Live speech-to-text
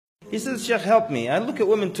He says, Sheikh, help me. I look at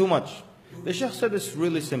women too much. The Sheikh said, it's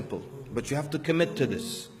really simple, but you have to commit to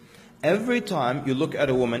this. Every time you look at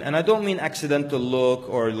a woman, and I don't mean accidental look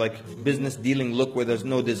or like business dealing look where there's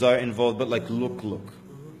no desire involved, but like look.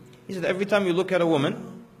 He said, every time you look at a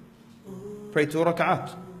woman, pray 2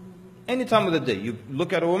 rak'at. Any time of the day, you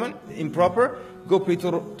look at a woman improper, go pray 2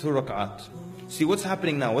 rak'at. See what's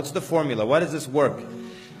happening now. What's the formula? Why does this work?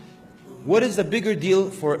 What is the bigger deal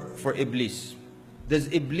for Iblis? Does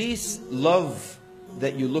Iblis love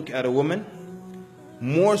that you look at a woman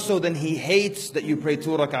more so than he hates that you pray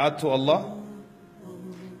 2 rak'at to Allah?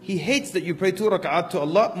 He hates that you pray 2 rak'at to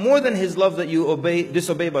Allah more than his love that you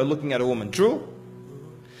disobey by looking at a woman. True?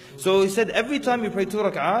 So he said, every time you pray 2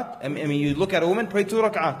 rak'at, I mean you look at a woman, pray 2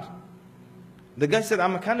 rak'at. The guy said,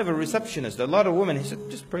 I'm a kind of a receptionist. A lot of women. He said,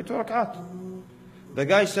 just pray 2 rak'at. The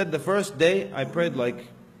guy said, the first day I prayed like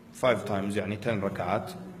 5 times, yani 10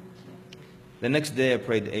 rak'at. The next day I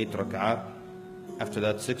prayed 8 rak'at. After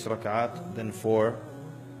that 6 rak'at, then 4,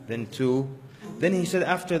 then 2. Then he said,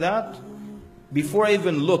 after that, before I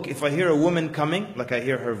even look, if I hear a woman coming, like I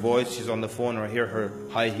hear her voice, she's on the phone, or I hear her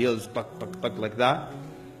high heels, tuck, like that,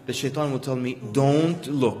 the shaitan will tell me, don't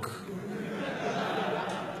look.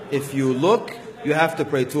 If you look, you have to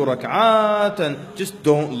pray 2 rak'at, and just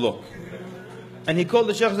don't look. And he called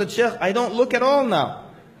the Shaykh and said, Shaykh, I don't look at all now.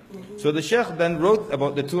 So the Shaykh then wrote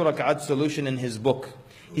about the 2 rak'at solution in his book.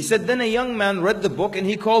 He said, then a young man read the book and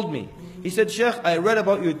he called me. He said, Shaykh, I read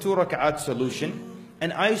about your 2 rak'at solution,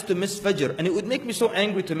 and I used to miss Fajr, and it would make me so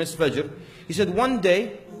angry to miss Fajr. He said, one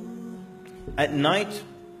day, at night,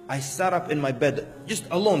 I sat up in my bed, just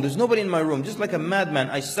alone, there's nobody in my room, just like a madman.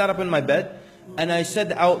 I sat up in my bed, and I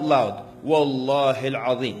said out loud, Wallahi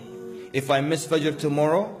al-Azim, if I miss Fajr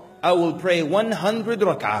tomorrow, I will pray 100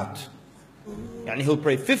 rak'at. Yani he'll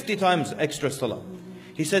pray 50 times extra salah.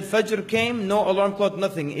 He said, Fajr came, no alarm clock,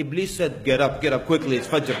 nothing. Iblis said, get up quickly, it's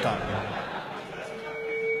Fajr time.